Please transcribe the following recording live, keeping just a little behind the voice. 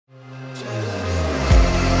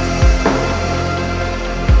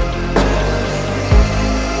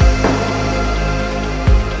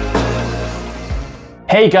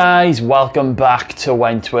Hey guys, welcome back to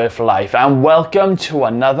Wentworth Life and welcome to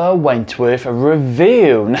another Wentworth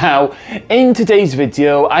review. Now, in today's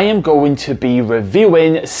video, I am going to be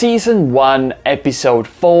reviewing Season 1, Episode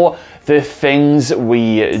 4, The Things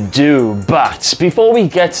We Do. But before we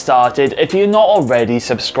get started, if you're not already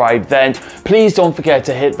subscribed, then please don't forget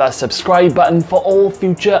to hit that subscribe button for all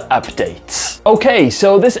future updates. Okay,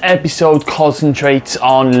 so this episode concentrates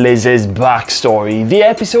on Liz's backstory. The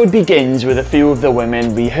episode begins with a few of the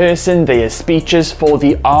women rehearsing their speeches for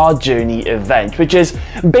the Our Journey event, which is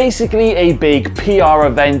basically a big PR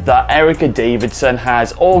event that Erica Davidson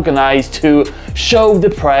has organized to show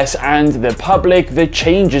the press and the public the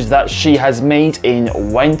changes that she has made in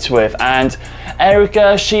Wentworth. And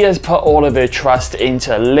Erica, she has put all of her trust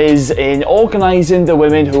into Liz in organizing the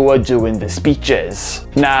women who are doing the speeches.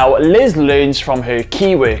 Now, Liz learns from her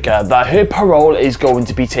key worker that her parole is going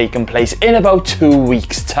to be taking place in about 2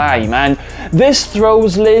 weeks' time, and this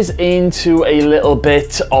throws Liz into a little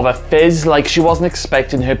bit of a fizz, like she wasn't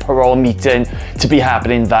expecting her parole meeting to be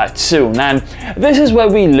happening that soon. And this is where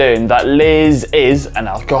we learn that Liz is an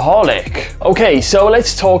alcoholic. Okay, so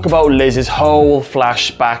let's talk about Liz's whole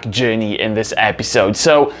flashback journey in this episode.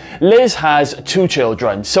 So Liz has 2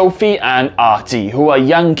 children, Sophie and Artie, who are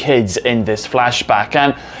young kids in this flashback,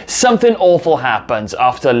 and something awful happens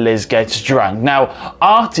after Liz gets drunk. Now,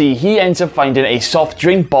 Artie, he ends up finding a soft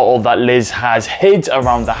drink bottle that Liz has hid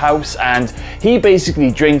around the house, and he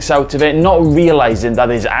basically drinks out of it, not realizing that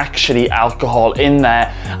there's actually alcohol in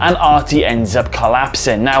there, and Artie ends up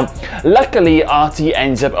collapsing. Now, luckily, Artie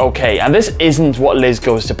ends up okay, and this isn't what Liz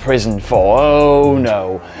goes to prison for. Oh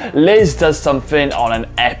no. Liz does something on an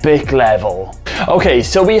epic level. Okay,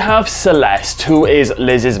 so we have Celeste, who is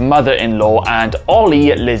Liz's mother-in-law, and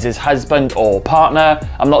Ollie, Liz's husband or partner.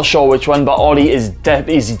 I'm not sure which one, but Ollie is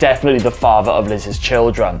definitely the father of Liz's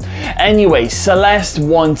children. Anyway, Celeste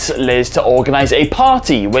wants Liz to organize a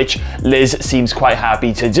party, which Liz seems quite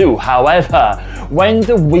happy to do. However, when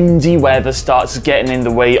the windy weather starts getting in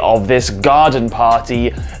the way of this garden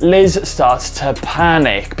party, Liz starts to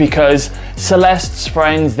panic because Celeste's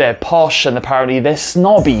friends, they're posh and apparently they're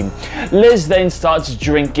snobby. Liz then starts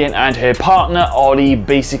drinking, and her partner Ollie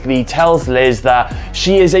basically tells Liz that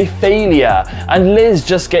she is a failure, and Liz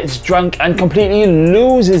just gets drunk and completely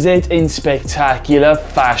loses it in spectacular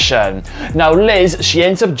fashion. Now Liz, she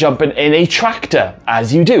ends up jumping in a tractor,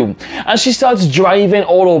 as you do, and she starts driving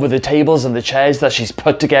all over the tables and the chairs that she's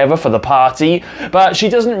put together for the party, but she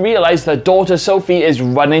doesn't realize that daughter Sophie is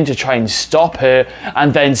running to try and stop her,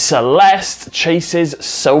 and then Celeste chases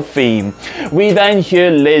Sophie. We then hear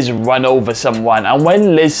Liz run over someone, and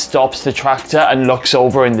when Liz stops the tractor and looks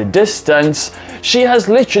over in the distance, she has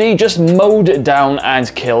literally just mowed down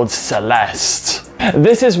and killed Celeste.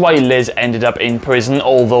 This is why Liz ended up in prison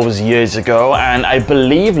all those years ago, and I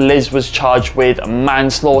believe Liz was charged with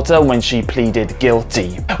manslaughter when she pleaded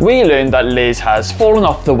guilty. We learned that Liz has fallen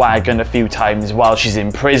off the wagon a few times while she's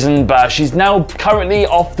in prison, but she's now currently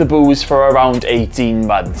off the booze for around 18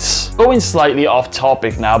 months. Going slightly off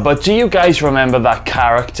topic now, but do you guys remember that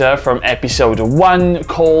character from episode 1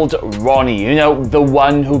 called Ronnie? You know, the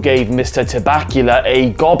one who gave Mr. Tabacula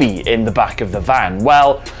a gobby in the back of the van.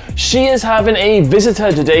 Well, she is having a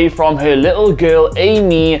visitor today from her little girl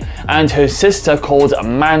Amy and her sister called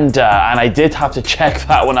Amanda, and I did have to check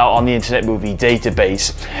that one out on the Internet Movie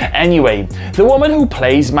Database. Anyway, the woman who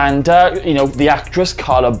plays Manda, you know, the actress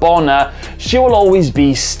Carla Bonner, she will always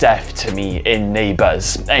be Steph to me in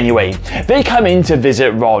Neighbours. Anyway, they come in to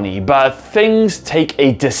visit Ronnie, but things take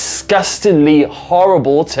a disgustingly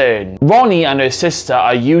horrible turn. Ronnie and her sister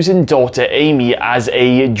are using daughter Amy as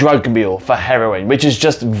a drug mule for heroin, which is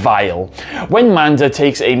just vile. When Manda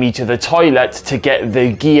takes Amy to the toilet to get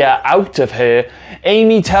the gear out of her,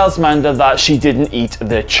 Amy tells Manda that she didn't eat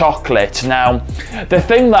the chocolate. Now, the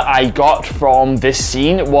thing that I got from this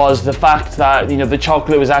scene was the fact that, you know, the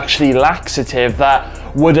chocolate was actually laxative that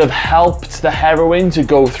would have helped the heroin to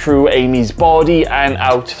go through Amy's body and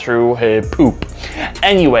out through her poop.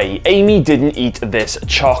 Anyway, Amy didn't eat this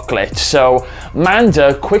chocolate, so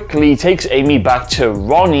Manda quickly takes Amy back to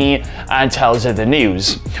Ronnie and tells her the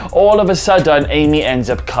news. All of a sudden, Amy ends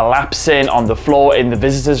up collapsing on the floor in the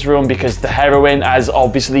visitor's room because the heroin has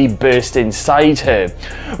obviously burst inside her.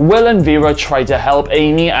 Will and Vera try to help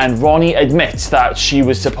Amy, and Ronnie admits that she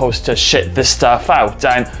was supposed to shit the stuff out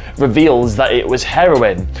and reveals that it was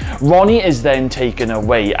heroin. Ronnie is then taken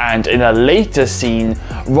away, and in a later scene,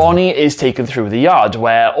 Ronnie is taken through the yard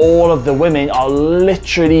where all of the women are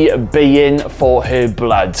literally baying for her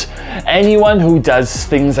blood. Anyone who does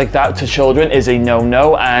things like that to children is a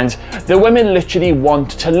no-no, and the women literally want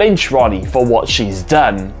to lynch Ronnie for what she's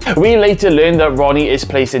done. We later learn that Ronnie is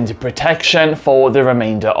placed into protection for the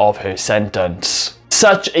remainder of her sentence.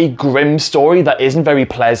 Such a grim story that isn't very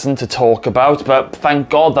pleasant to talk about, but thank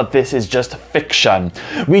God that this is just fiction.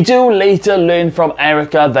 We do later learn from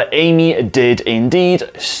Erica that Amy did indeed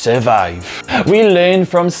survive. We learn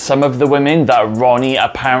from some of the women that Ronnie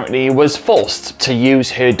apparently was forced to use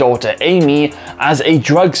her daughter Amy as a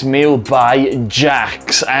drugs mule by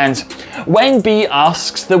Jax, and when B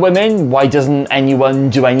asks the women why doesn't anyone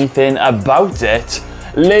do anything about it,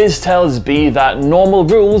 Liz tells B that normal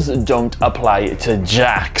rules don't apply to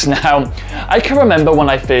Jax. Now, I can remember when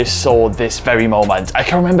I first saw this very moment, I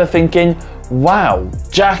can remember thinking, wow,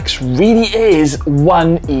 Jax really is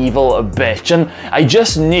one evil bitch, and I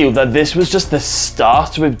just knew that this was just the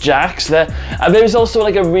start with Jax. There's also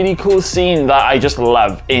like a really cool scene that I just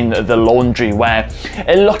love in the laundry where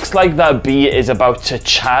it looks like that B is about to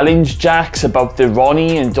challenge Jax about the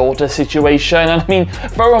Ronnie and daughter situation, and I mean,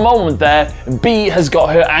 for a moment there, B has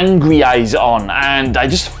got her angry eyes on, and I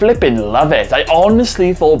just flipping love it. I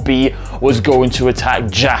honestly thought B was going to attack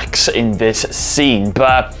Jax in this scene,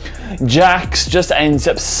 but Jax just ends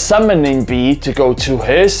up summoning B to go to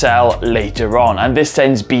her cell later on, and this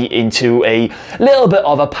sends B into a little bit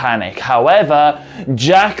of a panic. However,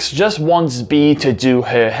 Jax just wants B to do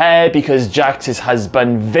her hair because Jax's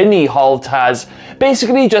husband Vinny Holt has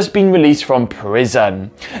basically just been released from prison.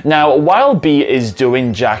 Now, while B is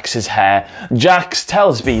doing Jax's hair, Jax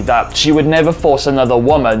tells B that she would never force another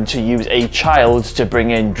woman to use a child to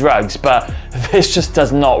bring in drugs, but this just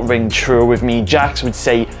does not ring true with me. Jax would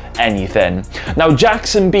say anything. Now,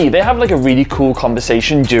 Jax and B, they have like a really cool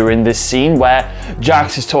conversation during this scene where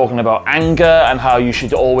Jax is talking about anger and how you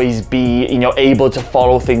should always be, able to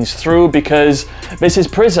follow things through because this is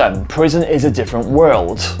prison. Prison is a different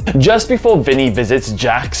world. Just before Vinny visits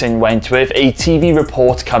Jax in Wentworth, a TV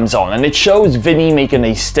report comes on and it shows Vinny making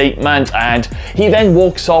a statement, and he then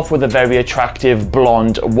walks off with a very attractive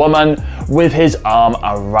blonde woman with his arm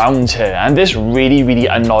around her, and this really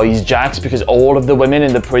annoys Jax because all of the women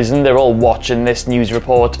in the prison, they're all watching this news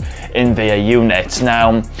report in their units.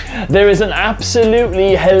 Now, there is an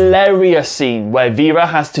absolutely hilarious scene where Vera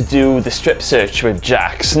has to do the strip search with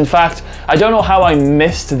Jax. In fact, I don't know how I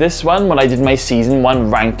missed this one when I did my season 1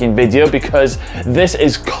 ranking video, because this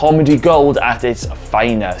is comedy gold at its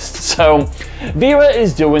finest. So Vera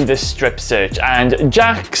is doing this strip search and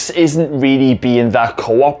Jax isn't really being that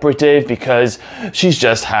cooperative because she's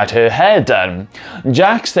just had her hair done.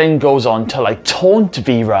 Jax then goes on to like taunt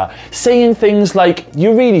Vera, saying things like,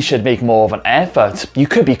 you really should make more of an effort, you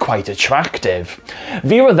could be quite attractive.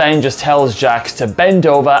 Vera then just tells Jax to bend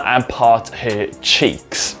over and part her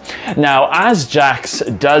cheeks. Now, as Jax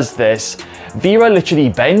does this, Vera literally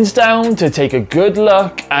bends down to take a good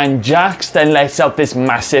look, and Jax then lets out this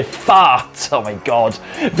massive fart. Oh my god.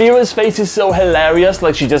 Vera's face is so hilarious,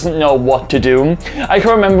 like she doesn't know what to do. I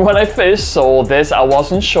can remember when I first saw this, I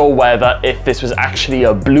wasn't sure whether if this was actually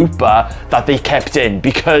a blooper that they kept in,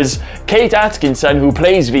 because Kate Atkinson, who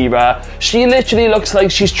plays Vera, she literally looks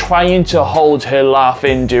like she's trying to hold her laugh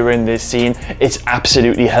in during this scene. It's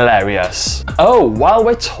absolutely hilarious. Oh, while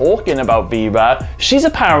we're talking about Vera, she's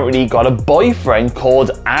apparently got a boyfriend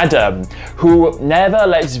called Adam, who never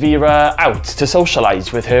lets Vera out to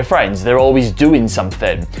socialize with her friends. They're always doing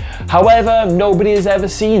something. However, nobody has ever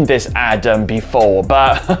seen this Adam before,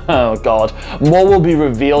 but oh god, more will be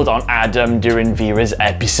revealed on Adam during Vera's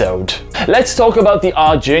episode. Let's talk about the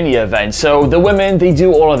Our Journey event. So the women, they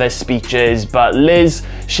do all of their speeches, but Liz,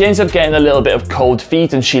 she ends up getting a little bit of cold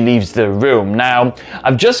feet and she leaves the room. Now,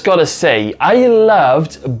 I've just got to say, I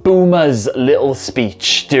loved Boomer's little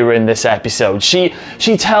speech during this episode. She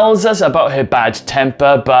tells us about her bad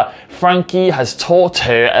temper, but Frankie has taught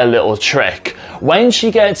her a little trick. When she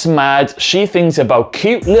gets mad, she thinks about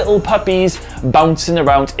cute little puppies bouncing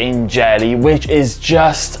around in jelly, which is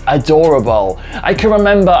just adorable. I can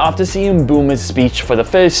remember after seeing Boomer's speech for the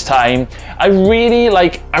first time, I really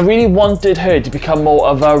wanted her to become more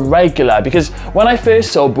of a regular, because when I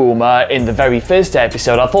first saw Boomer in the very first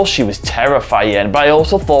episode, I thought she was terrifying, but I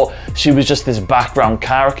also thought she was just this background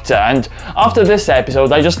character, and after this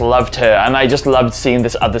episode, I just loved her, and I just loved seeing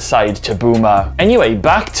this other side to Boomer. Anyway,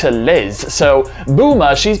 back to Liz. So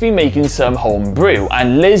Boomer, she's been making some home brew,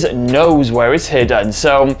 and Liz knows where it's hidden.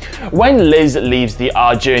 So when Liz leaves the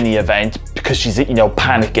Our Journey event, because she's,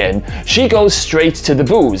 panicking, she goes straight to the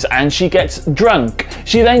booze and she gets drunk.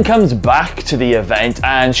 She then comes back to the event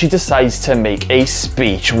and she decides to make a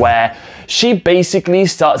speech where she basically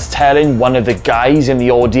starts telling one of the guys in the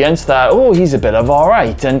audience that, oh, he's a bit of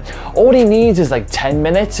alright, and all he needs is like 10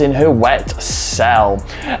 minutes in her wet cell.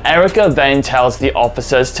 Erica then tells the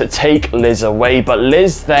officers to take Liz away, but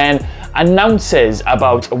Liz then announces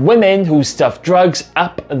about women who stuff drugs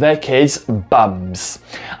up their kids' bums.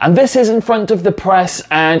 And this is in front of the press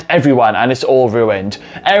and everyone, and it's all ruined.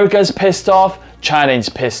 Erica's pissed off, Channing's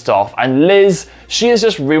pissed off, and Liz, she has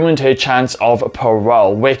just ruined her chance of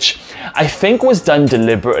parole, which I think was done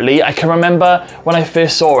deliberately. I can remember when I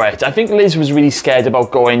first saw it, I think Liz was really scared about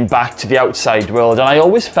going back to the outside world, and I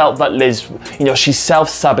always felt that Liz, you know, she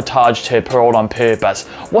self-sabotaged her parole on purpose.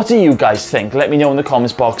 What do you guys think? Let me know in the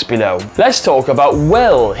comments box below. Let's talk about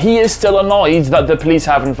Will. He is still annoyed that the police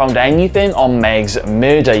haven't found anything on Meg's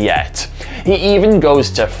murder yet. He even goes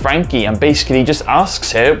to Frankie and basically just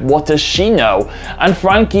asks her, what does she know? And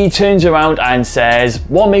Frankie turns around and says,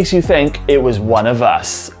 what makes you think it was one of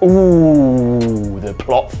us? Ooh, the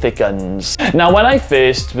plot thickens. Now, when I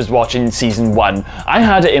first was watching season 1, I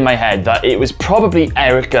had it in my head that it was probably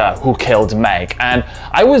Erica who killed Meg, and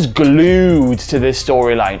I was glued to this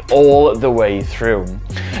storyline all the way through.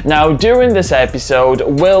 Now, during this episode,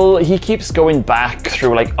 Will, he keeps going back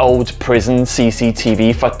through like old prison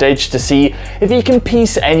CCTV footage to see if he can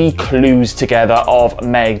piece any clues together of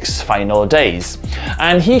Meg's final days.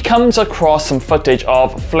 And he comes across some footage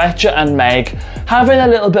of Fletcher and Meg having a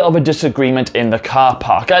little bit of a disagreement in the car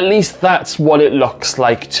park. At least that's what it looks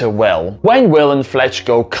like to Will. When Will and Fletch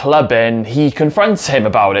go clubbing, he confronts him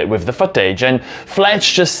about it with the footage, and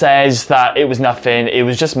Fletch just says that it was nothing, it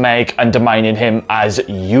was just Meg undermining him as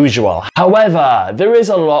usual. However, there is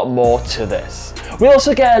a lot more to this. We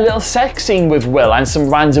also get a little sex scene with Will and some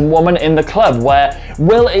random woman in the club where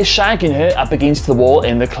Will is shagging her up against the wall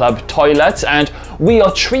in the club toilet, and we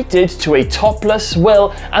are treated to a topless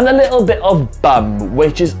Will and a little bit of bum,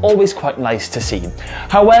 which is always quite nice to see.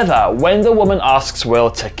 However, when the woman asks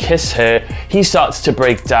Will to kiss her, he starts to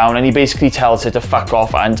break down and he basically tells her to fuck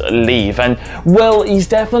off and leave. And Will, he's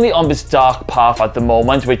definitely on this dark path at the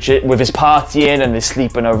moment, with his partying and his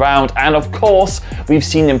sleeping around, and of course, we've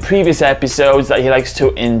seen in previous episodes that he likes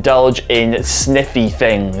to indulge in sniffy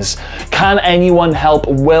things. Can anyone help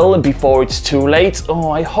Will before it's too late?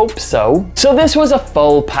 Oh, I hope so. So this was a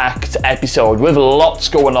full-packed episode with lots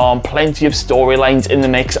going on, plenty of storylines in the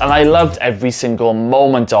mix, and I loved every single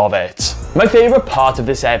moment of it. My favourite part of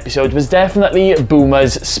this episode was definitely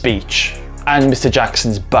Boomer's speech and Mr.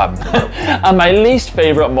 Jackson's bum. And my least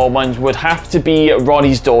favourite moment would have to be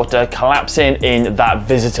Ronnie's daughter collapsing in that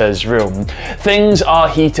visitor's room. Things are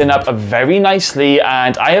heating up very nicely,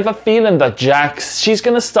 and I have a feeling that Jax, she's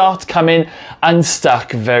gonna start coming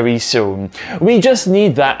unstuck very soon. We just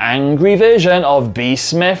need that angry version of B.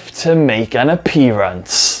 Smith to make an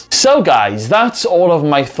appearance. So guys, that's all of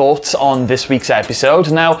my thoughts on this week's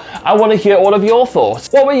episode. Now, I want to hear all of your thoughts.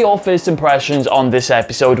 What were your first impressions on this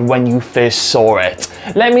episode when you first saw it?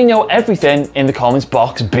 Let me know everything in the comments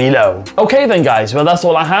box below. Okay then guys, well that's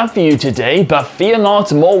all I have for you today, but fear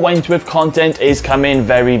not, more Wentworth content is coming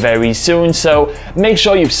very, very soon, so make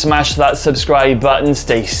sure you've smashed that subscribe button,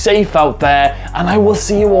 stay safe out there, and I will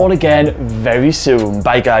see you all again very soon.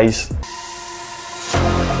 Bye guys.